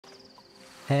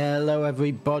Hello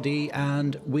everybody,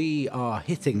 and we are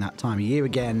hitting that time of year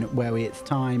again where it's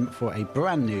time for a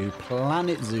brand new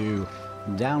Planet Zoo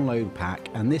download pack,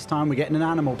 and this time we're getting an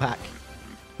animal pack.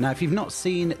 Now if you've not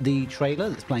seen the trailer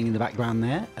that's playing in the background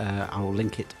there, I'll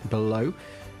link it below.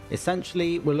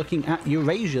 Essentially we're looking at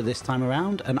Eurasia this time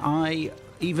around, and I,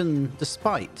 even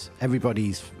despite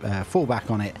everybody's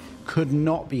fallback on it, could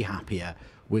not be happier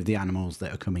with the animals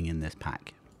that are coming in this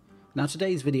pack. Now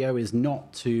today's video is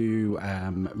not to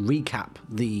recap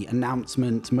the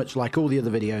announcement, much like all the other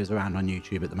videos around on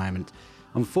YouTube at the moment.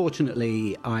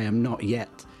 Unfortunately, I am not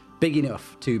yet big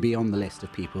enough to be on the list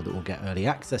of people that will get early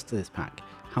access to this pack.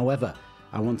 However,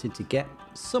 I wanted to get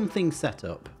something set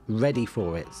up, ready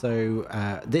for it. So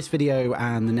this video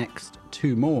and the next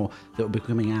two more that will be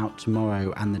coming out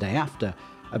tomorrow and the day after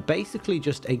are basically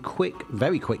just a quick,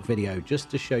 very quick video just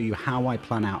to show you how I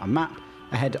plan out a map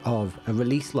ahead of a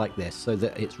release like this, so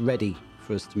that it's ready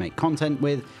for us to make content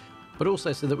with, but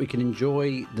also so that we can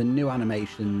enjoy the new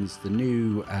animations, the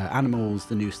new animals,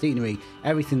 the new scenery,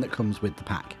 everything that comes with the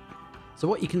pack. So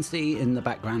what you can see in the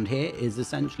background here is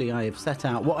essentially I have set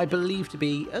out what I believe to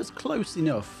be as close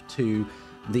enough to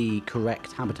the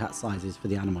correct habitat sizes for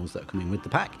the animals that are coming with the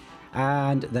pack,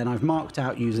 and then I've marked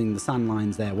out using the sand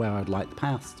lines there where I'd like the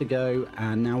paths to go,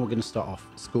 and now we're going to start off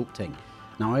sculpting.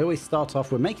 Now I always start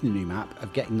off with making a new map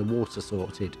of getting the water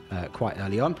sorted quite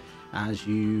early on, as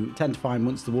you tend to find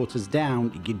once the water's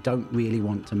down you don't really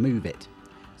want to move it.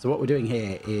 So what we're doing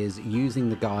here is using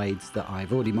the guides that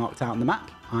I've already marked out on the map.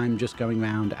 I'm just going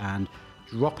around and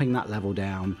dropping that level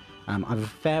down. I have a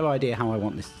fair idea how I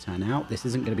want this to turn out. This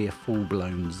isn't going to be a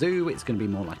full-blown zoo, it's going to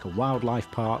be more like a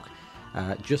wildlife park,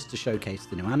 just to showcase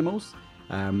the new animals.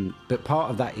 But part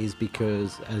of that is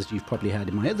because, as you've probably heard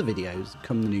in my other videos,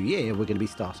 come the new year we're going to be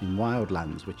starting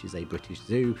Wildlands, which is a British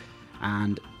zoo,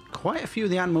 and quite a few of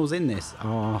the animals in this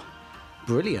are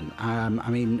brilliant. I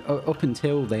mean, up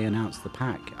until they announced the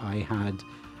pack, I had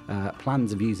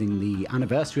plans of using the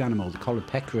anniversary animal, the collared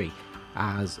peccary,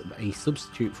 as a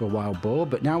substitute for a wild boar,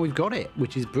 but now we've got it,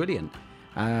 which is brilliant.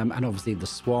 And obviously the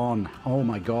swan, oh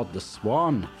my god, the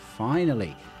swan,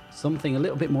 finally! Something a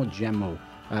little bit more general.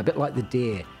 A bit like the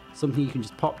deer, something you can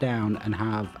just pop down and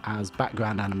have as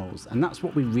background animals, and that's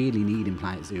what we really need in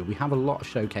Planet Zoo. We have a lot of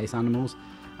showcase animals,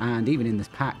 and even in this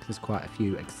pack there's quite a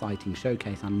few exciting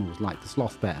showcase animals like the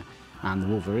Sloth Bear and the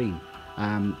Wolverine,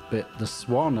 but the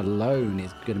swan alone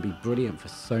is going to be brilliant for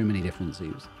so many different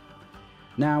zoos.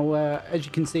 Now as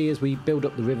you can see, as we build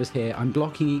up the rivers here, I'm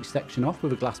blocking each section off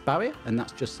with a glass barrier, and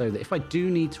that's just so that if I do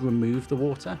need to remove the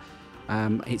water,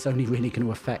 it's only really going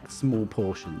to affect small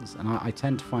portions, and I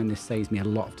tend to find this saves me a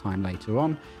lot of time later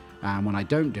on, and when I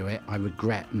don't do it I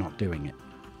regret not doing it.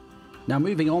 Now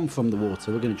moving on from the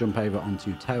water, we're going to jump over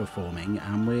onto terraforming,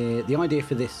 and the idea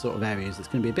for this sort of area is it's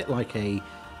going to be a bit like a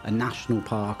national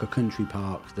park, a country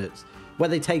park, that's where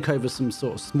they take over some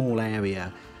sort of small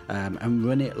area and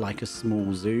run it like a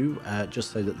small zoo,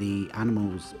 just so that the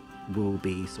animals will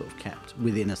be sort of kept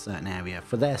within a certain area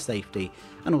for their safety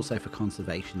and also for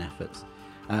conservation efforts.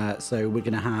 So we're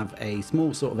going to have a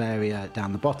small sort of area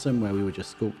down the bottom where we were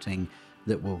just sculpting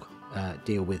that will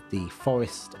deal with the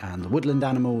forest and the woodland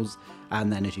animals,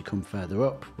 and then as you come further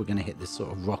up we're going to hit this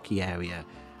sort of rocky area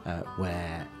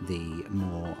where the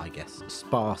more, I guess,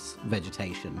 sparse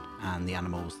vegetation and the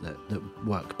animals that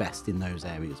work best in those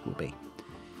areas will be.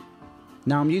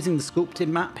 Now I'm using the sculpted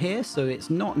map here, so it's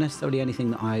not necessarily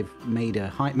anything that I've made a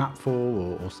height map for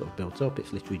or sort of built up.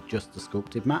 It's literally just the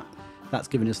sculpted map. That's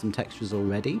given us some textures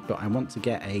already, but I want to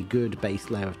get a good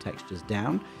base layer of textures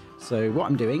down. So what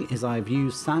I'm doing is I've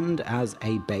used sand as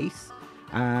a base,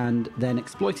 and then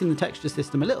exploiting the texture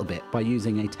system a little bit by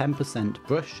using a 10%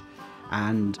 brush,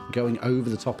 and going over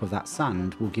the top of that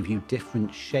sand will give you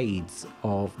different shades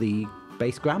of the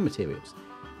base ground materials.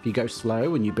 If you go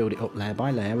slow and you build it up layer by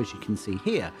layer, as you can see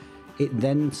here, it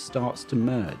then starts to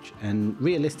merge, and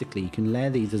realistically you can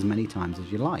layer these as many times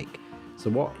as you like.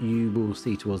 So what you will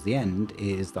see towards the end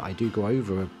is that I do go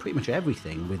over pretty much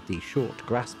everything with the short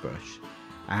grass brush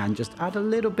and just add a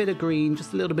little bit of green,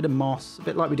 just a little bit of moss, a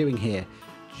bit like we're doing here,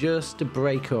 just to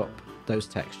break up those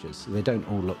textures so they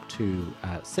don't all look too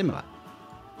similar.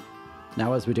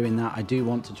 Now as we're doing that, I do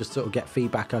want to just sort of get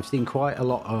feedback. I've seen quite a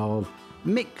lot of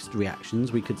mixed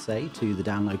reactions, we could say, to the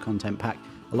download content pack.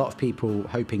 A lot of people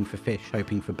hoping for fish,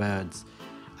 hoping for birds.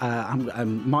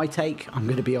 My take, I'm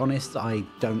going to be honest, I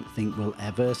don't think we'll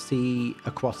ever see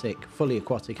fully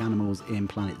aquatic animals in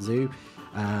Planet Zoo,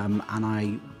 and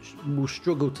I will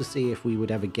struggle to see if we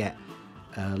would ever get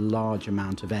a large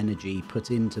amount of energy put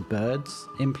into birds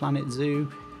in Planet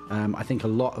Zoo. I think a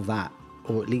lot of that,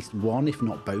 or at least one, if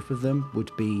not both of them, would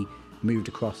be moved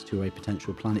across to a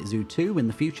potential Planet Zoo 2 in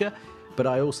the future. But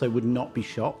I also would not be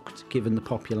shocked, given the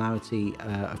popularity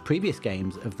of previous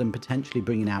games, of them potentially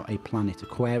bringing out a Planet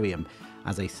Aquarium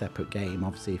as a separate game.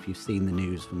 Obviously, if you've seen the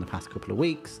news from the past couple of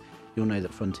weeks, you'll know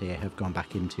that Frontier have gone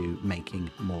back into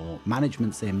making more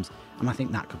management sims, and I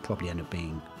think that could probably end up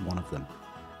being one of them.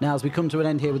 Now, as we come to an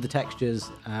end here with the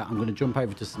textures, I'm going to jump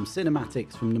over to some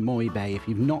cinematics from Nimoy Bay. If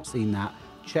you've not seen that,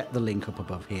 check the link up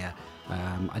above here.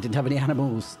 I didn't have any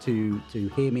animals to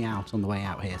hear me out on the way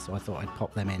out here, so I thought I'd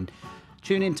pop them in.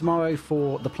 Tune in tomorrow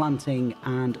for the planting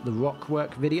and the rock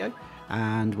work video,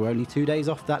 and we're only 2 days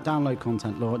off that download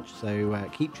content launch, so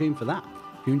keep tuned for that.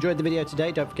 If you enjoyed the video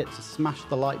today, don't forget to smash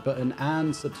the like button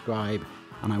and subscribe,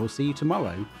 and I will see you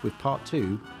tomorrow with part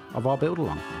 2 of our build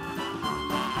along.